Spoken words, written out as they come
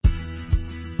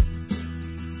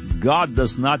God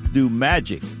does not do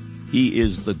magic. He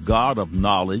is the God of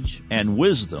knowledge and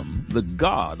wisdom, the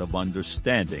God of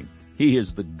understanding. He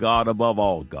is the God above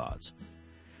all gods.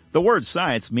 The word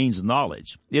science means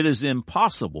knowledge. It is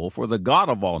impossible for the God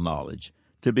of all knowledge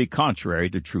to be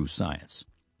contrary to true science.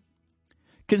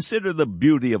 Consider the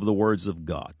beauty of the words of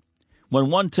God. When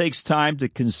one takes time to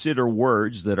consider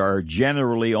words that are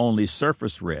generally only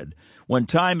surface read, when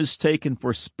time is taken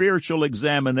for spiritual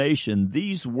examination,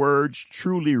 these words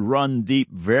truly run deep,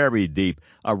 very deep,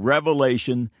 a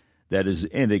revelation that is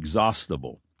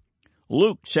inexhaustible.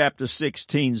 Luke chapter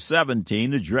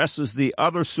 16:17 addresses the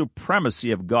utter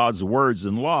supremacy of God's words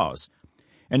and laws.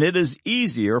 And it is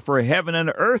easier for heaven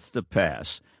and earth to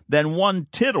pass than one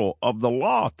tittle of the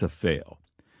law to fail.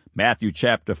 Matthew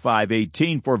chapter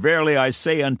 5:18, for verily I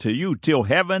say unto you, till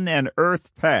heaven and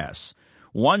earth pass,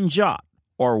 one jot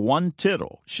or one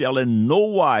tittle shall in no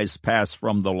wise pass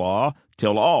from the law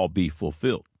till all be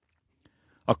fulfilled.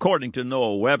 According to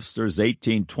Noah Webster's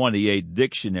 1828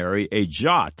 dictionary, a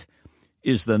jot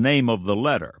is the name of the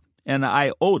letter, an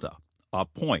iota, a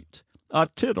point, a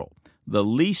tittle, the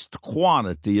least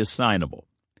quantity assignable.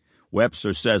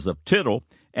 Webster says of tittle,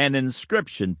 an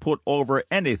inscription put over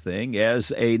anything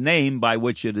as a name by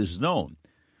which it is known.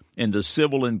 In the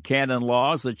civil and canon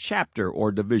laws, a chapter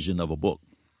or division of a book.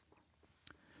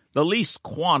 The least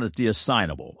quantity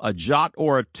assignable, a jot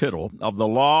or a tittle, of the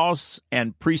laws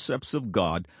and precepts of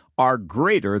God are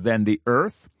greater than the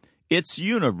earth, its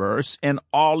universe, and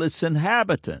all its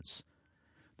inhabitants.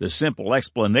 The simple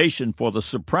explanation for the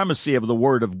supremacy of the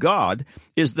Word of God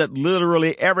is that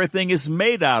literally everything is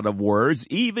made out of words,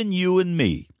 even you and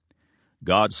me.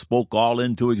 God spoke all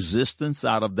into existence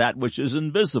out of that which is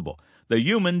invisible. The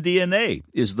human DNA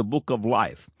is the book of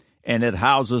life, and it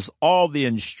houses all the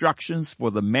instructions for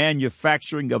the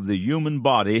manufacturing of the human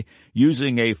body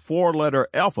using a 4-letter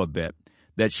alphabet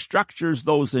that structures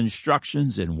those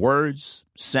instructions in words,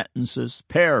 sentences,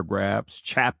 paragraphs,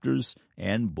 chapters,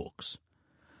 and books.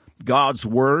 God's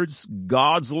words,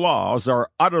 God's laws are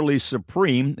utterly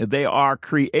supreme. They are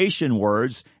creation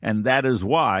words, and that is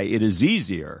why it is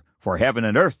easier for heaven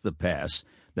and earth to pass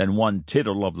than one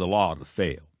tittle of the law to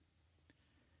fail.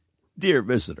 Dear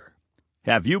visitor,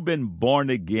 have you been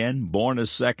born again, born a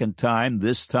second time,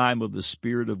 this time of the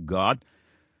Spirit of God?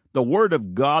 The Word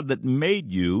of God that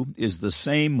made you is the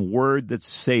same Word that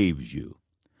saves you.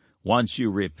 Once you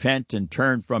repent and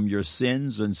turn from your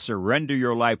sins and surrender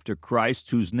your life to Christ,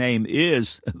 whose name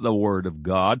is the Word of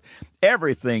God,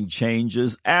 everything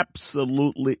changes,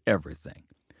 absolutely everything.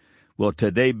 Will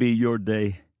today be your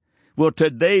day? Will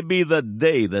today be the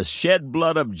day the shed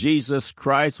blood of Jesus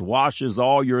Christ washes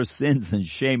all your sins and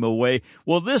shame away?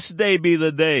 Will this day be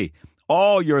the day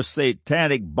all your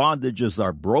satanic bondages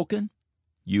are broken?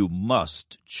 You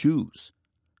must choose.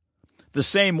 The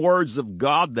same words of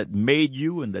God that made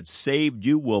you and that saved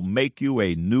you will make you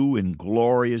a new and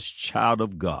glorious child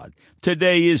of God.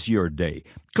 Today is your day.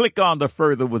 Click on the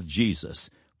Further with Jesus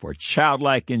for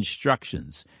childlike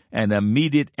instructions and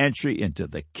immediate entry into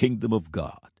the kingdom of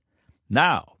God.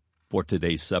 Now, for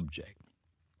today's subject.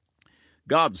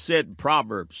 God said in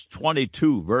Proverbs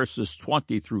 22, verses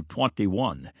 20 through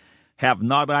 21, have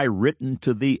not I written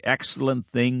to thee excellent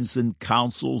things and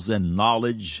counsels and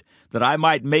knowledge, that I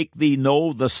might make thee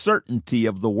know the certainty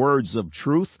of the words of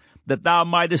truth, that thou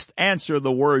mightest answer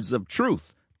the words of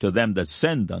truth to them that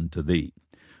send unto thee?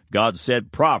 God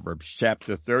said, Proverbs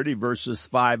chapter 30, verses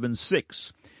 5 and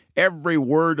 6, every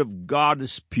word of God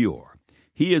is pure.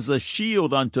 He is a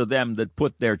shield unto them that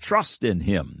put their trust in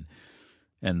him.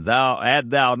 And thou add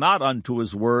thou not unto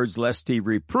his words, lest he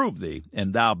reprove thee,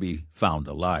 and thou be found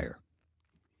a liar.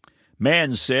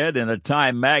 Man said in a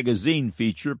Time magazine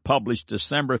feature published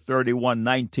December 31,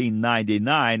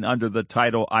 1999, under the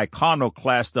title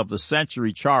Iconoclast of the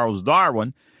Century, Charles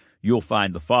Darwin, you'll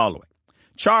find the following.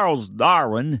 Charles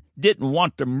Darwin didn't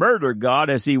want to murder God,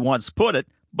 as he once put it,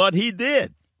 but he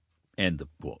did. End of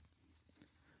quote.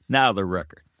 Now the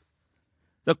record.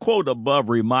 The quote above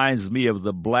reminds me of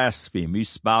the blasphemy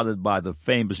spouted by the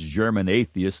famous German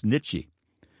atheist Nietzsche.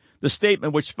 The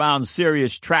statement which found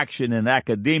serious traction in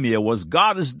academia was,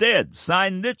 God is dead,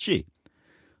 signed Nietzsche.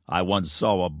 I once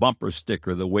saw a bumper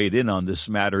sticker that weighed in on this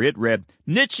matter. It read,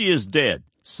 Nietzsche is dead,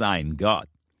 signed God.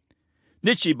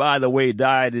 Nietzsche, by the way,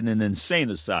 died in an insane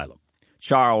asylum.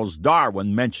 Charles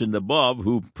Darwin, mentioned above,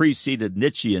 who preceded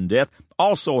Nietzsche in death,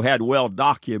 also had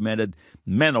well-documented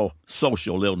mental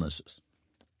social illnesses.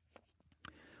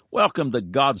 Welcome to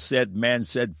God Said, Man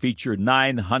Said feature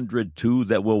 902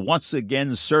 that will once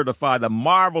again certify the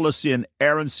marvelous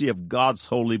inerrancy of God's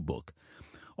holy book.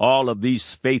 All of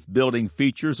these faith-building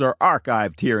features are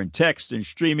archived here in text and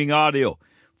streaming audio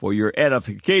for your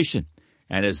edification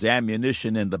and as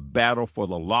ammunition in the battle for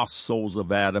the lost souls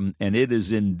of Adam, and it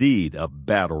is indeed a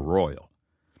battle royal.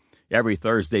 Every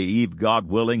Thursday Eve, God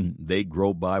willing, they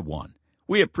grow by one.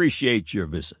 We appreciate your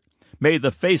visit. May the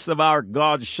face of our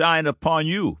God shine upon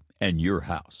you and your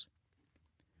house.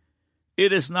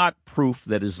 It is not proof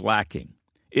that is lacking.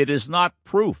 It is not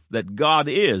proof that God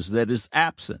is that is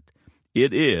absent.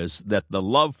 It is that the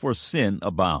love for sin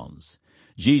abounds.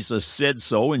 Jesus said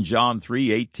so in John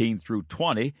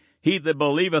 3:18-20. He that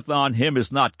believeth on him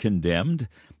is not condemned,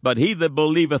 but he that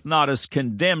believeth not is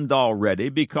condemned already,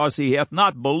 because he hath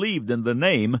not believed in the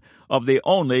name of the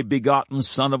only begotten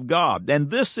Son of God.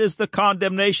 And this is the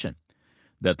condemnation,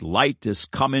 that light is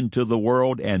come into the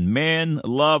world, and men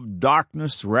loved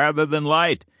darkness rather than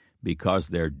light, because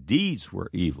their deeds were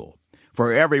evil.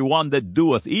 For every one that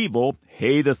doeth evil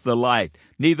hateth the light,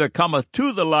 neither cometh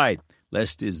to the light,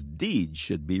 lest his deeds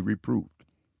should be reproved.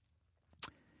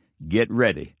 Get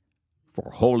ready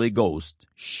for Holy Ghost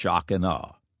shock and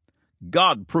awe.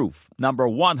 God proof number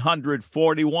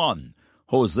 141,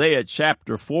 Hosea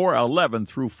chapter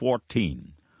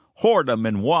 4:11-14. Whoredom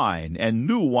and wine and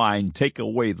new wine take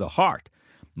away the heart.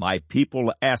 My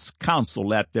people ask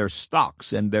counsel at their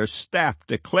stocks, and their staff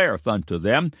declareth unto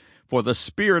them, for the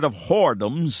spirit of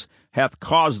whoredoms hath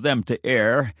caused them to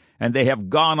err, and they have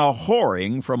gone a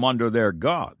whoring from under their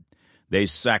God. They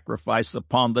sacrifice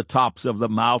upon the tops of the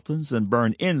mountains, and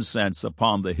burn incense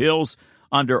upon the hills,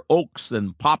 under oaks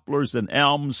and poplars and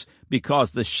elms,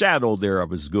 because the shadow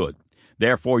thereof is good.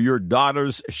 Therefore your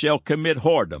daughters shall commit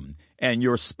whoredom, and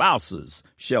your spouses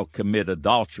shall commit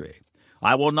adultery.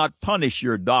 I will not punish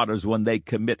your daughters when they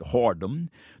commit whoredom,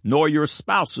 nor your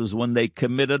spouses when they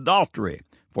commit adultery.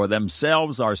 For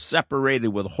themselves are separated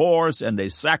with whores, and they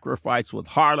sacrifice with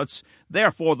harlots.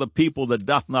 Therefore the people that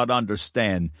doth not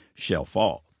understand shall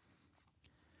fall.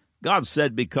 God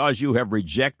said, because you have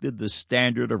rejected the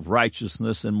standard of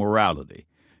righteousness and morality,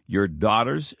 your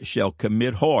daughters shall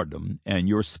commit whoredom, and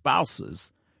your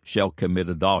spouses shall commit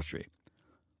adultery.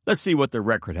 Let's see what the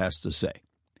record has to say.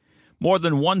 More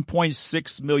than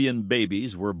 1.6 million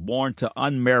babies were born to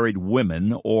unmarried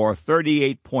women, or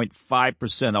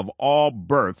 38.5% of all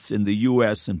births in the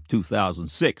U.S. in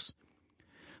 2006.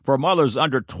 For mothers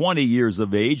under 20 years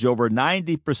of age, over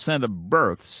 90% of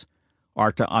births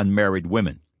are to unmarried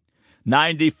women.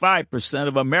 95%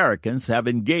 of Americans have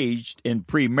engaged in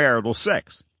premarital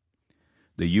sex.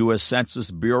 The U.S. Census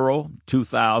Bureau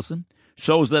 2000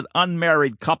 shows that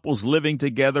unmarried couples living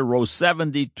together rose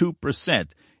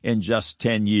 72% in just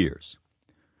 10 years.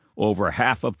 Over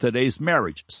half of today's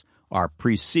marriages are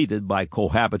preceded by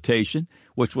cohabitation,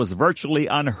 which was virtually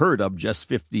unheard of just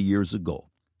 50 years ago.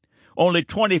 Only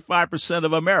 25%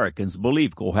 of Americans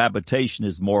believe cohabitation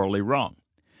is morally wrong.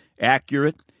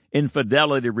 Accurate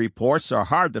infidelity reports are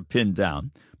hard to pin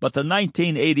down, but the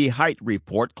 1980 Height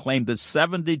report claimed that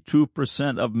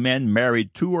 72% of men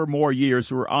married 2 or more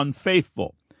years were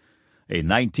unfaithful. A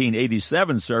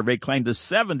 1987 survey claimed that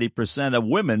 70% of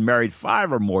women married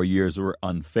 5 or more years were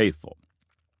unfaithful.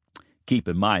 Keep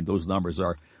in mind, those numbers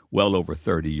are well over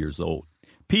 30 years old.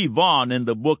 P. Vaughn, in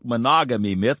the book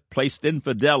Monogamy Myth, placed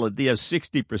infidelity as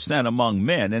 60% among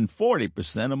men and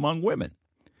 40% among women.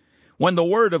 When the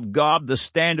Word of God, the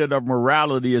standard of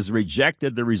morality, is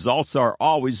rejected, the results are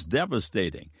always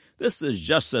devastating. This is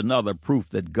just another proof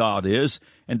that God is,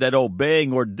 and that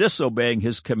obeying or disobeying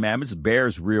His commandments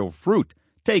bears real fruit.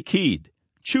 Take heed.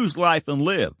 Choose life and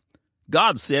live.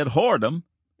 God said whoredom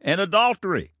and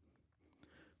adultery.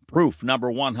 Proof number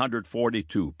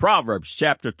 142. Proverbs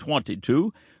chapter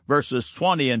 22, verses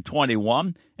 20 and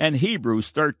 21, and Hebrews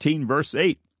 13, verse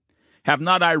 8. Have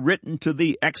not I written to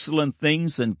thee excellent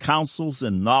things and counsels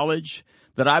and knowledge,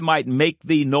 that I might make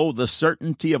thee know the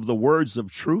certainty of the words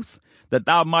of truth, that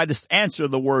thou mightest answer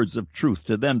the words of truth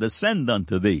to them that send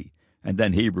unto thee? And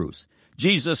then Hebrews.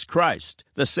 Jesus Christ,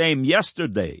 the same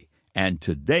yesterday and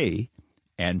today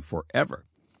and forever.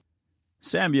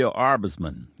 Samuel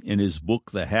Arbesman, in his book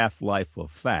The Half-Life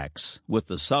of Facts, with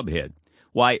the subhead,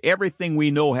 Why Everything We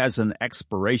Know Has an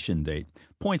Expiration Date,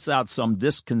 points out some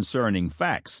disconcerting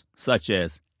facts, such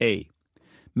as A.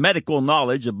 Medical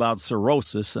knowledge about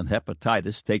cirrhosis and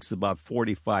hepatitis takes about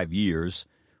 45 years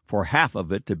for half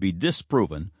of it to be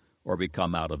disproven or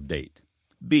become out of date.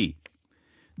 B.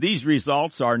 These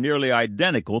results are nearly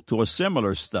identical to a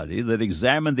similar study that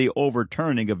examined the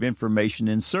overturning of information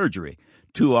in surgery.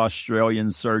 2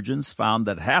 Australian surgeons found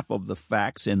that half of the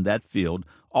facts in that field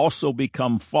also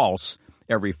become false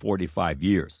every 45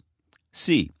 years.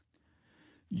 C.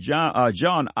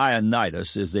 John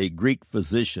Ioannidis is a Greek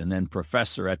physician and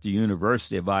professor at the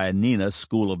University of Ioannina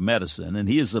School of Medicine, and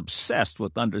he is obsessed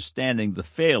with understanding the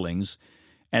failings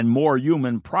and more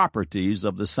human properties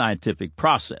of the scientific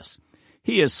process.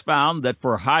 He has found that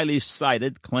for highly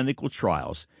cited clinical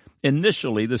trials,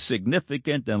 initially the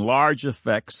significant and large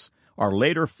effects are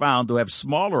later found to have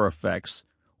smaller effects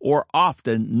or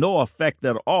often no effect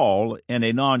at all in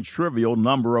a non-trivial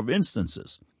number of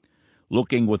instances.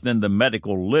 Looking within the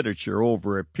medical literature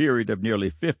over a period of nearly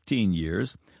 15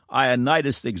 years,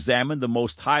 Ioannidis examined the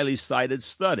most highly cited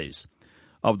studies.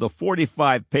 Of the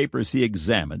 45 papers he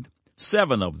examined,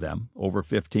 7 of them, over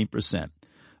 15%,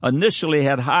 initially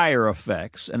had higher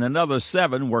effects, and another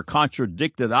 7 were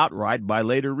contradicted outright by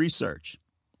later research.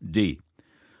 D.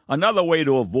 Another way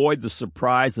to avoid the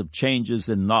surprise of changes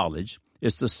in knowledge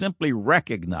is to simply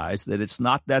recognize that it's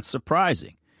not that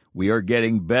surprising. We are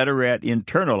getting better at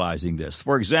internalizing this.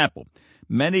 For example,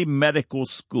 many medical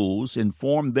schools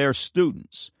inform their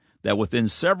students that within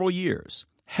several years,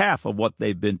 half of what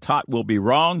they've been taught will be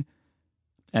wrong,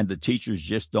 and the teachers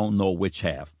just don't know which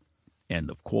half. End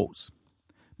of quotes.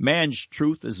 Man's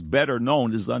truth is better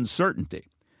known as uncertainty.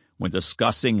 When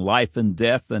discussing life and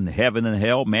death and heaven and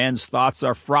hell, man's thoughts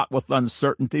are fraught with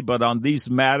uncertainty, but on these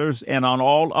matters and on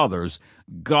all others,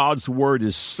 God's word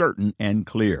is certain and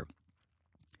clear.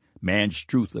 Man's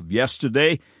truth of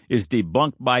yesterday is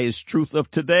debunked by his truth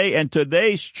of today, and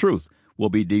today's truth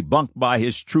will be debunked by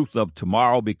his truth of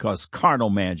tomorrow, because carnal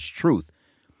man's truth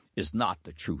is not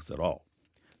the truth at all.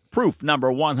 Proof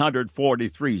number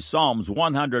 143, Psalms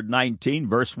 119,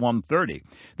 verse 130.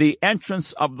 The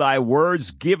entrance of thy words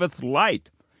giveth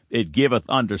light. It giveth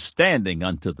understanding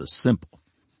unto the simple.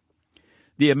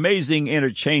 The amazing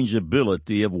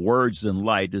interchangeability of words and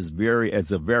light is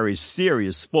a very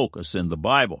serious focus in the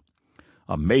Bible.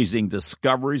 Amazing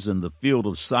discoveries in the field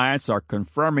of science are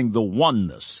confirming the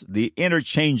oneness, the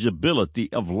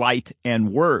interchangeability of light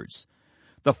and words.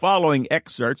 The following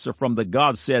excerpts are from the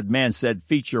God Said, Man Said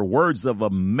feature words of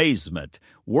amazement,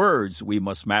 words we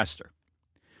must master.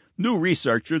 New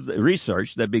research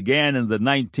that began in the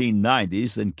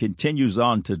 1990s and continues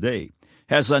on today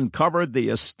has uncovered the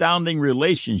astounding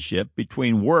relationship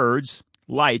between words,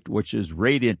 light, which is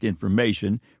radiant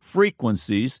information,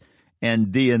 frequencies, and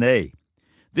DNA.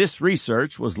 This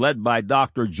research was led by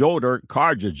Dr. Jodor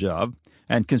Karjajev,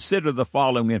 and consider the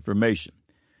following information.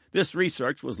 This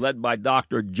research was led by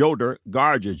Dr. Jodor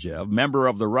Karjajev, member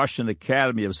of the Russian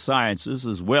Academy of Sciences,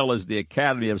 as well as the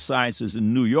Academy of Sciences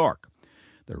in New York.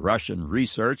 The Russian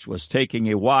research was taking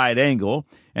a wide angle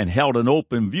and held an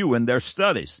open view in their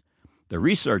studies. The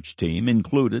research team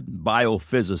included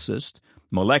biophysicists,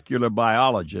 molecular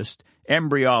biologists,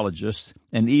 embryologists,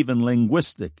 and even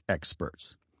linguistic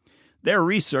experts. Their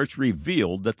research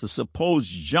revealed that the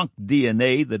supposed junk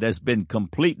DNA that has been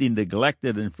completely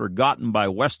neglected and forgotten by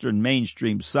Western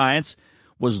mainstream science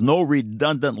was no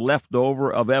redundant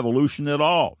leftover of evolution at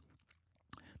all.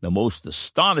 The most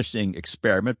astonishing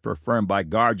experiment performed by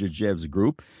Karjajev's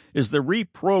group is the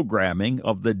reprogramming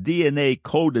of the DNA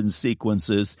codon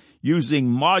sequences using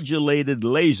modulated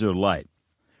laser light.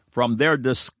 From their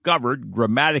discovered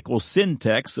grammatical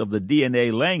syntax of the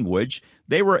DNA language,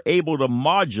 they were able to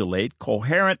modulate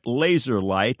coherent laser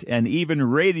light and even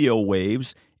radio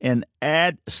waves and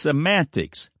add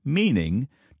semantics, meaning,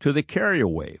 to the carrier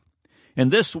wave. In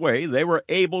this way, they were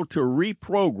able to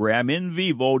reprogram in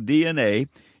vivo DNA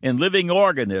in living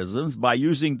organisms by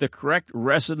using the correct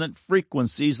resonant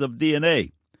frequencies of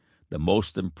DNA. The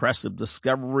most impressive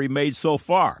discovery made so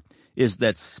far is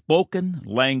that spoken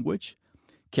language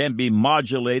can be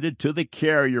modulated to the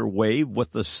carrier wave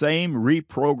with the same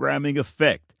reprogramming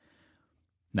effect.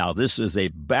 Now, this is a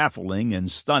baffling and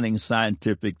stunning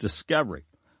scientific discovery.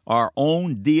 Our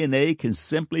own DNA can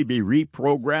simply be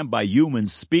reprogrammed by human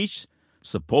speech,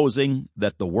 supposing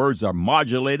that the words are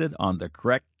modulated on the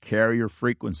correct carrier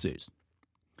frequencies.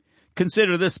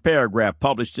 Consider this paragraph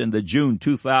published in the June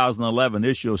 2011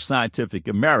 issue of Scientific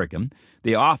American.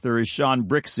 The author is Sean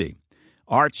Brixey,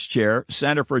 Arts Chair,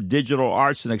 Center for Digital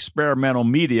Arts and Experimental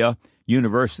Media,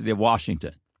 University of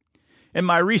Washington. In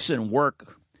my recent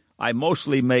work, I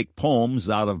mostly make poems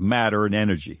out of matter and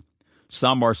energy.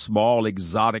 Some are small,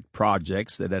 exotic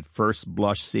projects that at first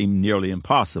blush seem nearly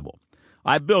impossible.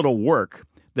 I built a work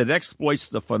that exploits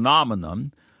the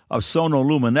phenomenon of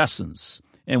sonoluminescence,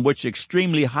 in which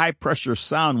extremely high-pressure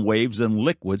sound waves in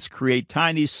liquids create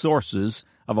tiny sources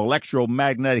of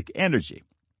electromagnetic energy.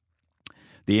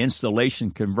 The installation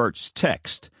converts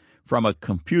text from a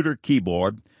computer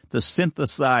keyboard to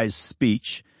synthesized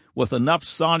speech with enough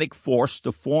sonic force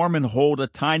to form and hold a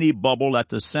tiny bubble at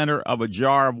the center of a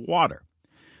jar of water.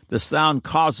 The sound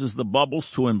causes the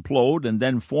bubbles to implode and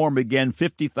then form again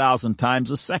 50,000 times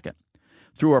a second,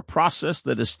 through a process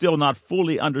that is still not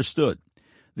fully understood.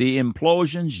 The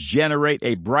implosions generate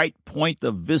a bright point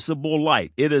of visible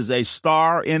light. It is a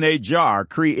star in a jar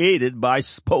created by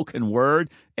spoken word.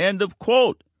 End of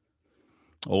quote.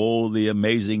 Oh, the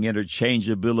amazing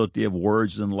interchangeability of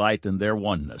words and light and their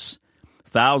oneness.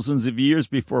 Thousands of years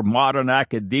before modern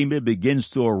academia begins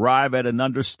to arrive at an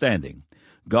understanding,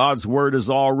 God's word is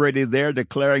already there,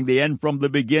 declaring the end from the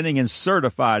beginning and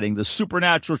certifying the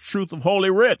supernatural truth of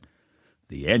Holy Writ.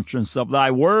 The entrance of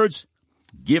thy words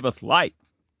giveth light.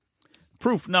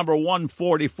 Proof number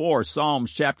 144,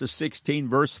 Psalms chapter 16,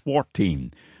 verse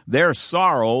 14. Their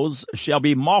sorrows shall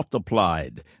be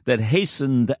multiplied, that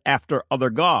hastened after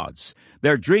other gods.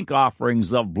 Their drink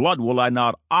offerings of blood will I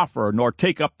not offer, nor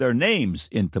take up their names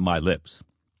into my lips.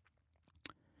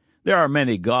 There are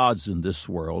many gods in this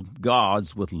world,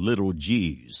 gods with little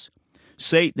g's.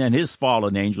 Satan and his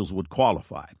fallen angels would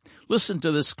qualify. Listen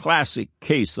to this classic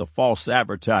case of false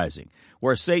advertising,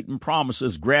 where Satan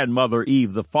promises grandmother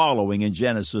Eve the following in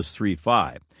Genesis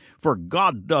 3:5. For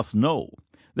God doth know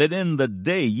that in the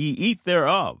day ye eat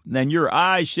thereof, then your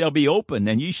eyes shall be opened,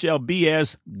 and ye shall be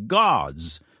as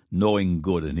gods, knowing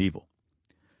good and evil.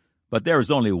 But there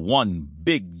is only one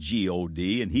big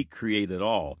G-O-D, and he created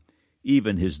all,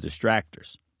 even his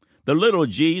distractors. The little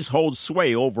g's hold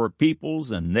sway over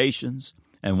peoples and nations,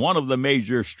 and one of the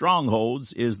major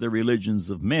strongholds is the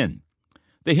religions of men.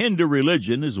 The Hindu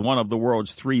religion is one of the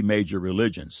world's three major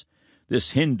religions.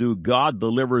 This Hindu god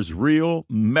delivers real,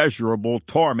 measurable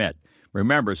torment.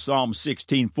 Remember, Psalm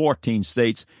 16:14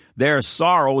 states, their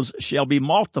sorrows shall be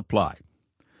multiplied.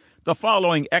 The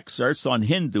following excerpts on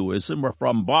Hinduism are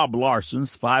from Bob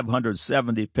Larson's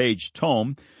 570-page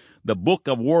tome, The Book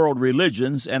of World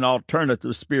Religions and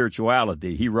Alternative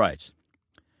Spirituality. He writes,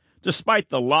 despite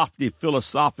the lofty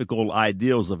philosophical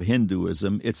ideals of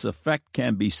Hinduism, its effect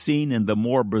can be seen in the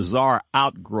more bizarre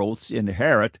outgrowths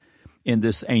inherent in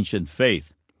this ancient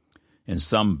faith. In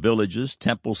some villages,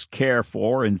 temples care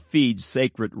for and feed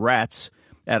sacred rats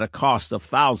at a cost of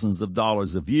thousands of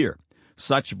dollars a year.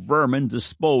 Such vermin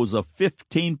dispose of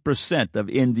 15% of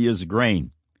India's grain.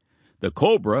 The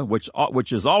cobra,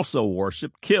 which is also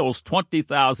worshipped, kills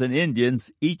 20,000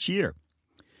 Indians each year.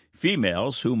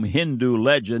 Females, whom Hindu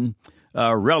legend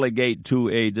relegate to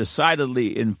a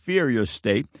decidedly inferior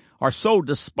state, are so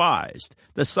despised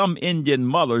that some Indian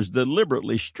mothers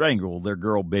deliberately strangle their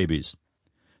girl babies.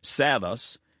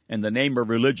 Sadhus, in the name of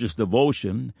religious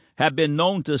devotion, have been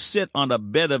known to sit on a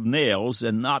bed of nails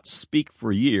and not speak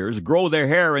for years, grow their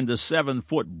hair into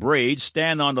 7-foot braids,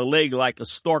 stand on a leg like a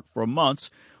stork for months,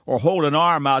 or hold an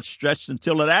arm outstretched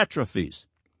until it atrophies.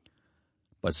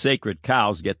 But sacred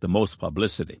cows get the most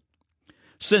publicity.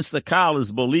 Since the cow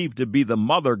is believed to be the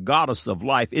mother goddess of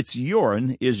life, its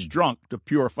urine is drunk to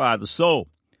purify the soul.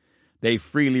 They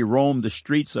freely roam the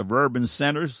streets of urban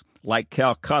centers like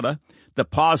Calcutta,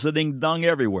 depositing dung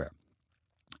everywhere.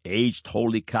 Aged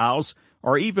holy cows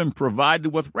are even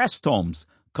provided with rest homes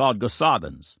called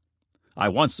gosadans. I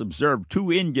once observed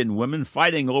 2 Indian women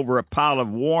fighting over a pile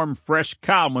of warm, fresh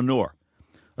cow manure.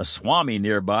 A Swami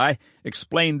nearby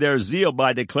explained their zeal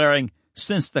by declaring,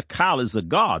 since the cow is a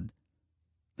god,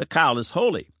 the cow is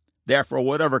holy. Therefore,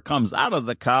 whatever comes out of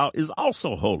the cow is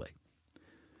also holy.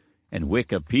 In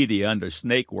Wikipedia, under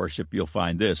snake worship, you'll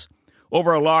find this.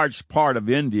 Over a large part of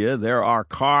India, there are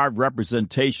carved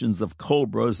representations of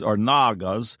cobras or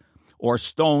nagas or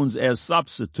stones as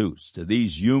substitutes. To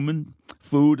these, human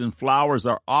food and flowers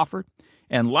are offered,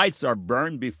 and lights are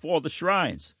burned before the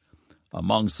shrines.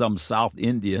 Among some South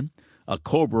Indian, a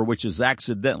cobra which is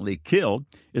accidentally killed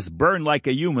is burned like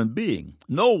a human being.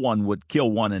 No one would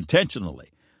kill one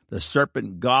intentionally. The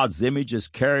serpent god's image is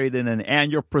carried in an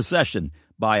annual procession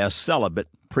by a celibate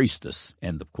priestess.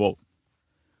 End of quote.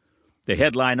 The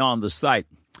headline on the site,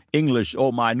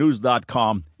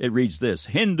 EnglishOhmyNews.com, it reads this: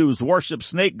 Hindus worship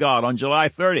snake god on July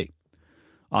 30.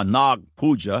 On Nag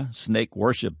Puja, Snake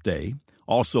Worship Day,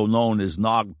 also known as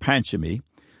Nag Panchami,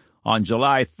 on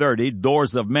July 30,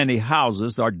 doors of many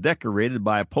houses are decorated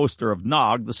by a poster of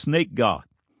Nag, the snake god.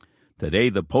 Today,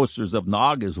 the posters of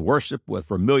Nag is worshipped with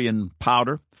vermilion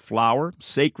powder, flour,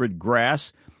 sacred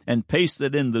grass, and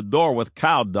pasted in the door with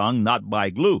cow dung, not by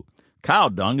glue. Cow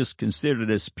dung is considered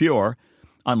as pure,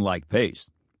 unlike paste.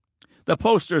 The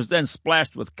poster is then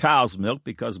splashed with cow's milk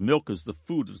because milk is the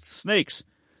food of snakes.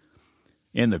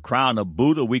 In the crown of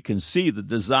Buddha, we can see the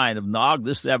design of Nag.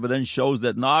 This evidence shows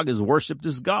that Nag is worshipped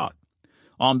as God.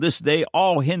 On this day,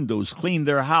 all Hindus clean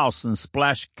their house and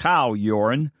splash cow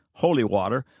urine, holy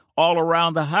water, all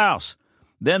around the house.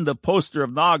 Then the poster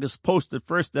of Nog is posted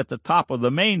first at the top of the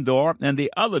main door and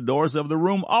the other doors of the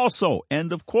room also.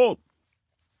 End of quote.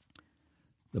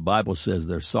 The Bible says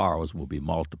their sorrows will be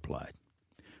multiplied.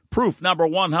 Proof number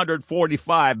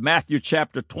 145, Matthew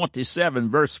chapter 27,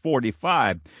 verse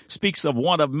 45, speaks of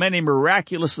one of many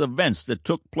miraculous events that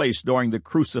took place during the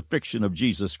crucifixion of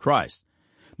Jesus Christ.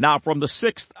 Now from the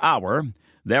 6th hour,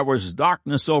 there was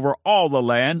darkness over all the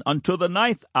land until the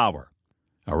 9th hour.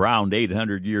 Around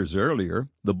 800 years earlier,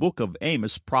 the book of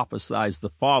Amos prophesies the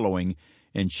following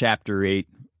in chapter 8,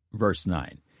 verse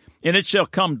 9. And it shall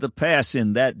come to pass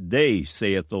in that day,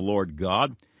 saith the Lord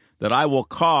God, that I will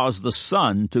cause the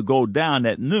sun to go down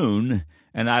at noon,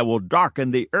 and I will darken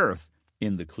the earth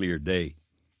in the clear day.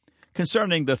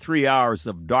 Concerning the 3 hours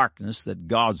of darkness that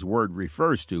God's word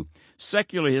refers to,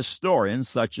 secular historians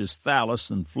such as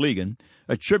Thallus and Phlegon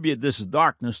attribute this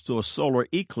darkness to a solar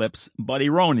eclipse, but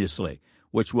erroneously,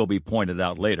 which will be pointed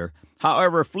out later.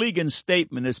 However, Phlegon's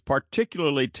statement is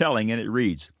particularly telling, and it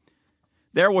reads,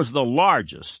 There was the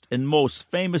largest and most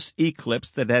famous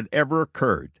eclipse that had ever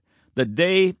occurred. The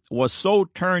day was so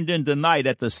turned into night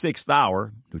at the 6th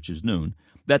hour, which is noon,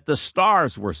 that the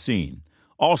stars were seen.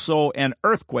 Also, an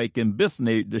earthquake in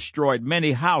Bithynia destroyed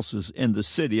many houses in the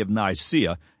city of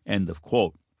Nicaea. End of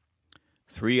quote.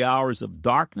 3 hours of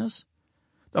darkness?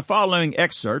 The following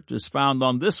excerpt is found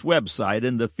on this website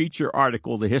in the feature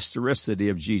article, The Historicity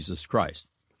of Jesus Christ.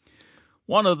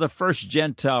 One of the first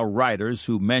Gentile writers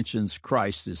who mentions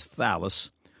Christ is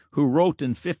Thallus, who wrote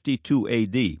in 52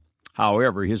 A.D.,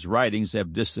 However, his writings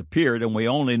have disappeared, and we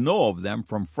only know of them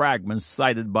from fragments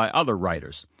cited by other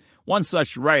writers. One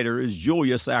such writer is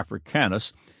Julius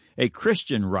Africanus, a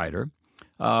Christian writer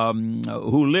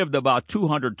who lived about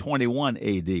 221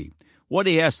 A.D. What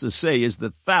he has to say is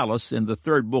that Thallus, in the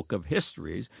third book of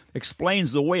Histories,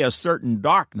 explains away a certain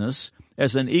darkness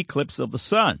as an eclipse of the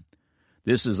sun.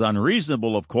 This is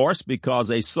unreasonable, of course, because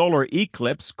a solar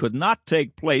eclipse could not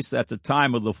take place at the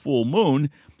time of the full moon,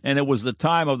 and it was the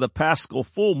time of the Paschal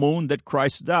full moon that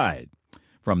Christ died.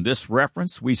 From this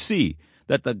reference, we see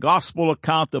that the gospel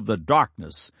account of the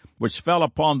darkness which fell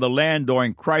upon the land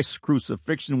during Christ's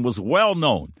crucifixion was well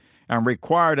known and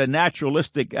required a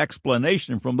naturalistic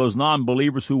explanation from those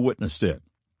non-believers who witnessed it.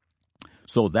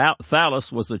 So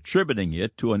Thallus was attributing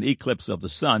it to an eclipse of the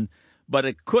sun, but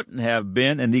it couldn't have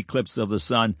been an eclipse of the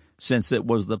sun since it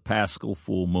was the Paschal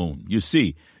full moon. You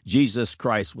see, Jesus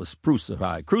Christ was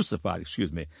crucified,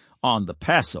 on the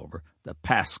Passover, the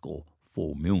Paschal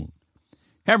full moon.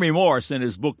 Henry Morris, in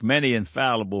his book Many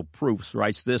Infallible Proofs,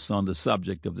 writes this on the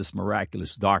subject of this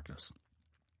miraculous darkness.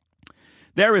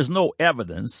 There is no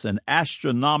evidence in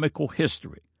astronomical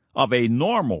history of a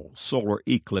normal solar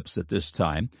eclipse at this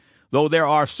time, though there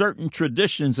are certain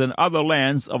traditions in other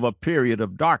lands of a period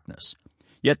of darkness.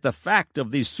 Yet the fact of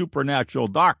this supernatural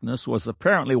darkness was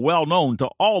apparently well known to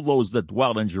all those that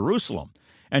dwelt in Jerusalem,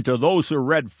 and to those who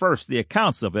read first the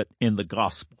accounts of it in the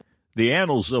Gospel. The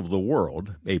Annals of the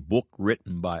World, a book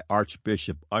written by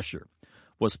Archbishop Usher,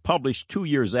 was published 2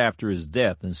 years after his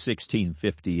death in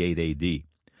 1658 A.D.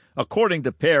 According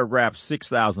to paragraph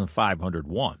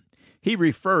 6501, he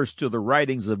refers to the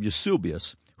writings of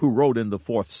Eusebius, who wrote in the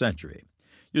 4th century.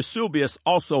 Eusebius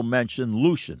also mentioned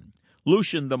Lucian.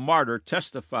 Lucian the martyr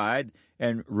testified,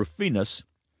 and Rufinus,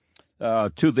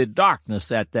 to the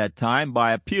darkness at that time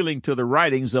by appealing to the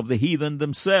writings of the heathen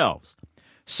themselves.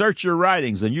 Search your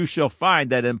writings, and you shall find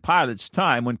that in Pilate's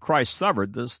time, when Christ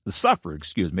suffered,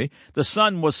 the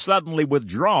sun was suddenly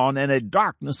withdrawn, and a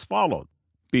darkness followed.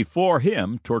 Before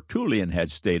him, Tertullian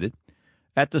had stated,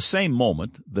 at the same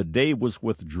moment the day was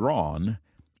withdrawn,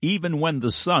 even when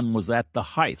the sun was at the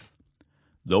height.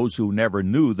 Those who never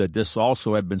knew that this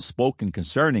also had been spoken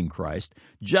concerning Christ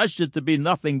judged it to be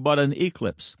nothing but an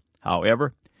eclipse.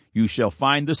 However, you shall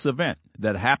find this event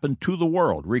that happened to the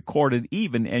world recorded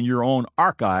even in your own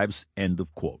archives. End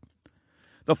of quote.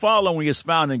 The following is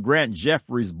found in Grant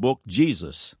Jeffrey's book,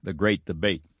 Jesus, The Great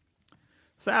Debate.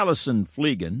 Thallus and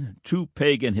Phlegon, two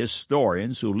pagan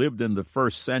historians who lived in the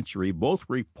 1st century, both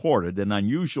reported an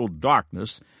unusual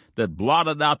darkness that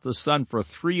blotted out the sun for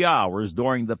 3 hours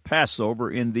during the Passover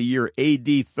in the year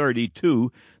A.D.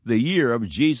 32, the year of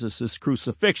Jesus'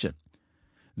 crucifixion.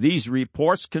 These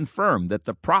reports confirm that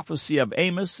the prophecy of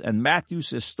Amos and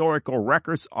Matthew's historical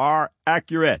records are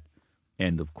accurate.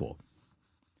 End of quote.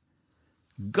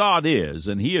 God is,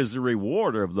 and he is the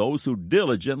rewarder of those who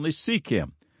diligently seek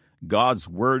him. God's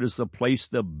word is a place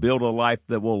to build a life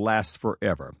that will last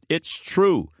forever. It's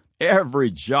true,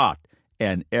 every jot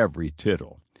and every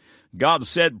tittle. God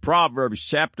said, Proverbs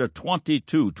chapter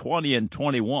 22, 20 and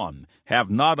 21, Have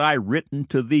not I written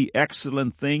to thee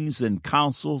excellent things in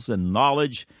counsels and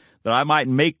knowledge, that I might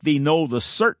make thee know the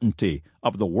certainty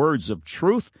of the words of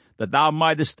truth, that thou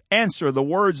mightest answer the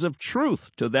words of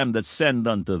truth to them that send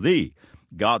unto thee.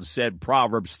 God said,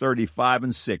 Proverbs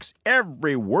 35:6,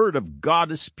 every word of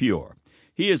God is pure.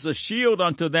 He is a shield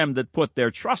unto them that put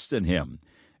their trust in him.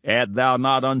 Add thou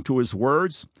not unto his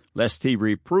words, lest he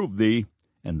reprove thee,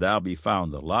 and thou be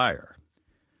found a liar.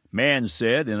 Man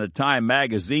said in a Time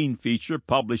magazine feature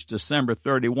published December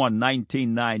 31,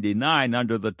 1999,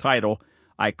 under the title,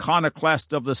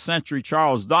 Iconoclast of the Century,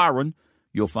 Charles Darwin,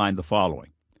 you'll find the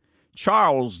following.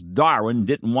 Charles Darwin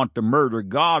didn't want to murder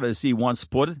God, as he once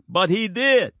put it, but he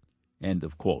did. End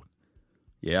of quote.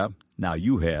 Yeah, now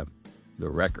you have the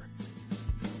record.